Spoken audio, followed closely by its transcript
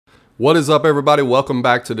What is up, everybody? Welcome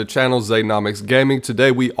back to the channel, Zaynomics Gaming. Today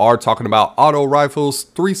we are talking about auto rifles,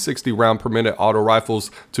 360 round per minute auto rifles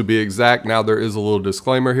to be exact. Now there is a little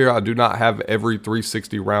disclaimer here. I do not have every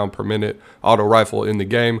 360 round per minute auto rifle in the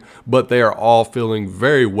game, but they are all feeling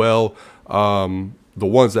very well. The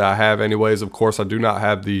ones that I have anyways. Of course, I do not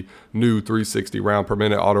have the new 360 round per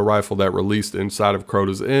minute auto rifle that released inside of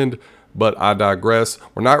Crota's End, but I digress.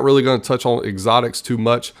 We're not really going to touch on exotics too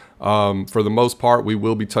much. For the most part, we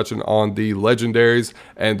will be touching on the legendaries,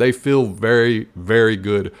 and they feel very, very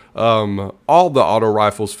good. All the auto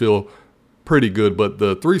rifles feel pretty good, but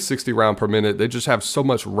the 360 round per minute, they just have so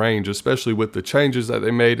much range, especially with the changes that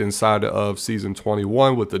they made inside of season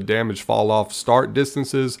 21 with the damage fall off start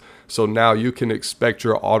distances. So now you can expect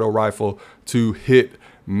your auto rifle to hit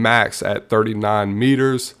max at 39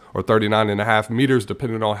 meters or 39.5 meters,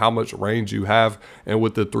 depending on how much range you have. And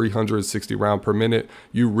with the 360 round per minute,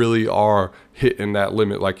 you really are hitting that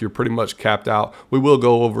limit. Like, you're pretty much capped out. We will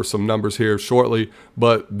go over some numbers here shortly,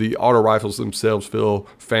 but the auto rifles themselves feel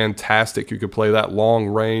fantastic. You can play that long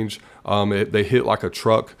range. They hit like a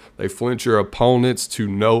truck. They flinch your opponents to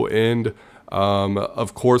no end.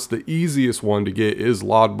 Of course, the easiest one to get is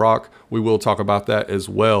Lodbrok. We will talk about that as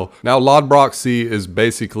well. Now, Lodbrok C is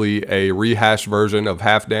basically a rehashed version of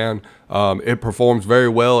Halfdan. It performs very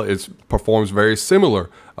well. It performs very similar.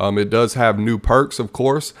 It does have new perks, of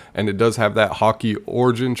course, and it does have that hockey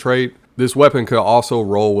origin trait. This weapon could also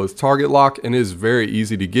roll with target lock and is very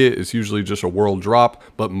easy to get. It's usually just a world drop,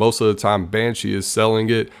 but most of the time Banshee is selling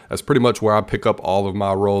it. That's pretty much where I pick up all of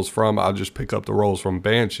my rolls from. I just pick up the rolls from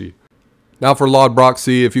Banshee. Now for Lodbrok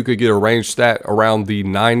C, if you could get a range stat around the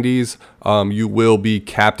 90s, you will be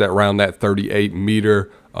capped at around that 38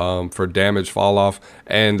 meter for damage fall off,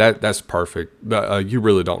 and that's perfect. You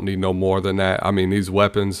really don't need no more than that. I mean, these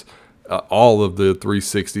weapons, all of the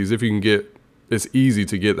 360s, if you can get, it's easy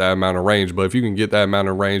to get that amount of range, but if you can get that amount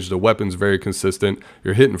of range, the weapon's very consistent.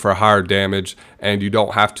 You're hitting for higher damage, and you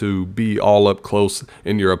don't have to be all up close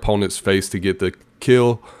in your opponent's face to get the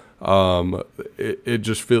kill. It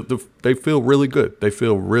just they feel really good. They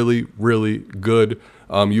feel really, really good.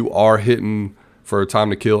 You are hitting for a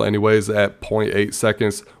time to kill anyways at 0.8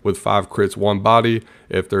 seconds with 5 crits, 1 body.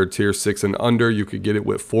 If they're tier 6 and under, you could get it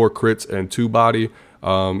with 4 crits and 2 body.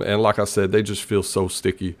 And like I said, they just feel so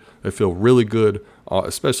sticky. They feel really good,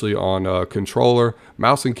 especially on controller.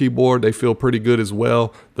 Mouse and keyboard, they feel pretty good as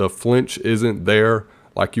well. The flinch isn't there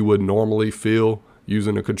like you would normally feel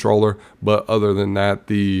using a controller, but other than that,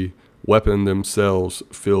 the weapon themselves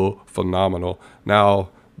feel phenomenal. Now,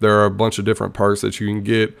 there are a bunch of different perks that you can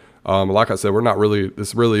get. Like I said,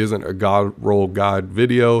 this really isn't a roll guide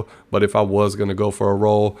video, but if I was going to go for a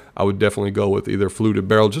roll, I would definitely go with either fluted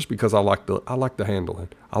barrel, just because I like the handling.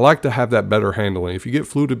 I like to have that better handling. If you get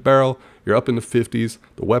fluted barrel, you're up in the 50s.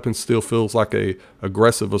 The weapon still feels like a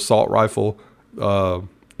aggressive assault rifle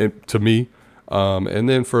to me. And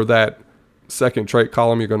then for that second trait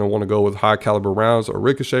column, you're going to want to go with high caliber rounds or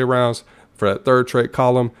ricochet rounds. For that third trait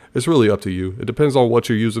column, it's really up to you. It depends on what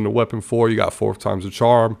you're using the weapon for. You got 4 times the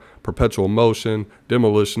charm, perpetual motion,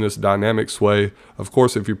 demolitionist, dynamic sway. Of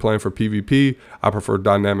course, if you're playing for PvP, I prefer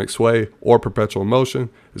dynamic sway or perpetual motion.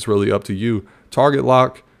 It's really up to you. Target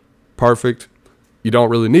lock, perfect. You don't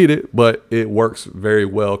really need it, but it works very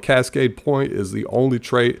well. Cascade point is the only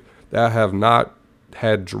trait that I have not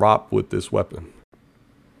had drop with this weapon.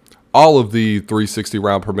 All of the 360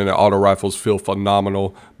 round per minute auto rifles feel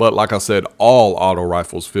phenomenal, but like I said, all auto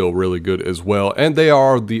rifles feel really good as well, and they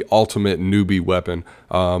are the ultimate newbie weapon.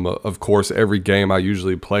 Of course, every game I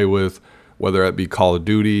usually play with, whether it be Call of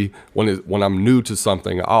Duty, when I'm new to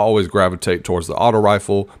something, I always gravitate towards the auto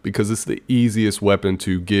rifle because it's the easiest weapon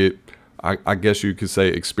to get, I guess you could say,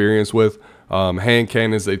 experience with. Hand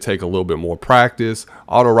cannons, they take a little bit more practice.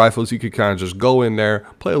 Auto rifles, you can kind of just go in there,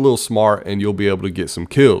 play a little smart, and you'll be able to get some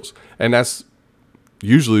kills. And that's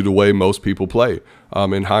usually the way most people play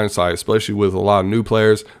in hindsight, especially with a lot of new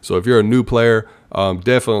players. So if you're a new player,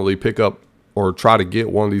 definitely pick up or try to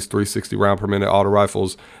get one of these 360 round per minute auto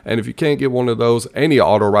rifles. And if you can't get one of those, any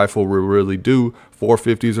auto rifle will really do.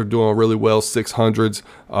 450s are doing really well, 600s,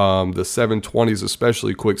 the 720s,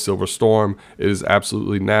 especially Quicksilver Storm, is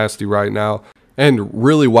absolutely nasty right now. And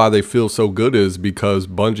really why they feel so good is because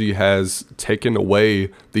Bungie has taken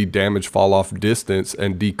away the damage fall off distance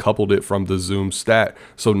and decoupled it from the zoom stat.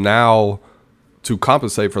 So now, to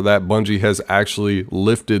compensate for that, Bungie has actually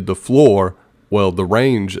lifted the floor, well, the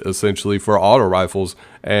range essentially, for auto rifles,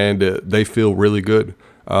 and they feel really good.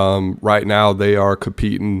 Right now they are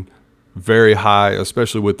competing very high,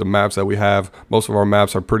 especially with the maps that we have. Most of our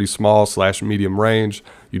maps are pretty small / medium range.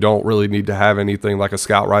 You don't really need to have anything like a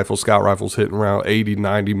scout rifle. Scout rifles hitting around 80,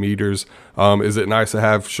 90 meters. Is it nice to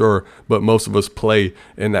have? Sure. But most of us play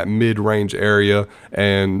in that mid-range area,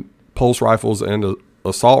 and pulse rifles and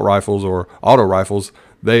assault rifles or auto rifles,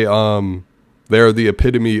 they're the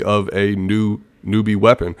epitome of a newbie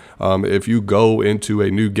weapon. If you go into a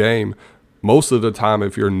new game, most of the time,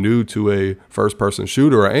 if you're new to a first-person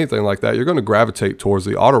shooter or anything like that, you're going to gravitate towards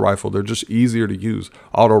the auto rifle. They're just easier to use.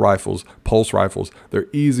 Auto rifles, pulse rifles, they're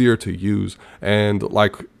easier to use. And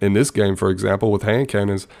like in this game, for example, with hand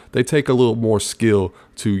cannons, they take a little more skill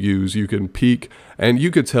to use. You can peek, and you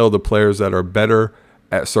could tell the players that are better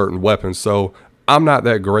at certain weapons. So I'm not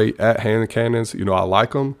that great at hand cannons. You know, I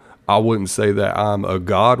like them. I wouldn't say that I'm a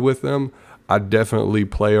god with them. I definitely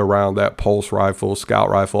play around that pulse rifle, scout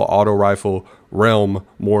rifle, auto rifle realm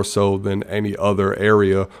more so than any other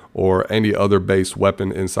area or any other base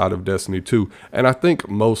weapon inside of Destiny 2. And I think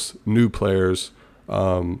most new players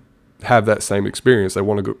have that same experience. They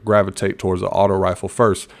want to gravitate towards the auto rifle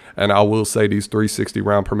first. And I will say these 360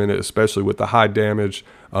 round per minute, especially with the high damage,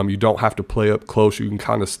 you don't have to play up close. You can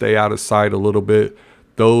kind of stay out of sight a little bit.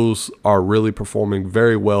 Those are really performing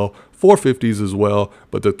very well. 450s as well,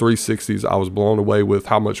 but the 360s, I was blown away with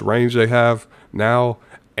how much range they have now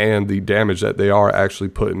and the damage that they are actually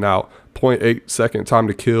putting out. 0.8 second time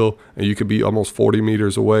to kill, and you could be almost 40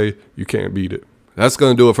 meters away. You can't beat it. That's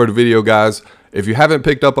going to do it for the video, guys. If you haven't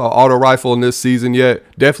picked up an auto rifle in this season yet,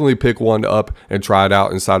 definitely pick one up and try it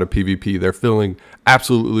out inside of PvP. They're feeling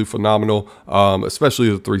absolutely phenomenal, especially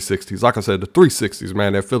the 360s. Like I said, the 360s,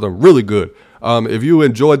 man, they're feeling really good. If you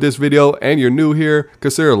enjoyed this video and you're new here,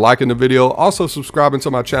 consider liking the video. Also subscribing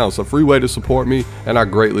to my channel. It's a free way to support me, and I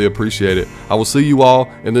greatly appreciate it. I will see you all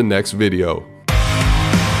in the next video.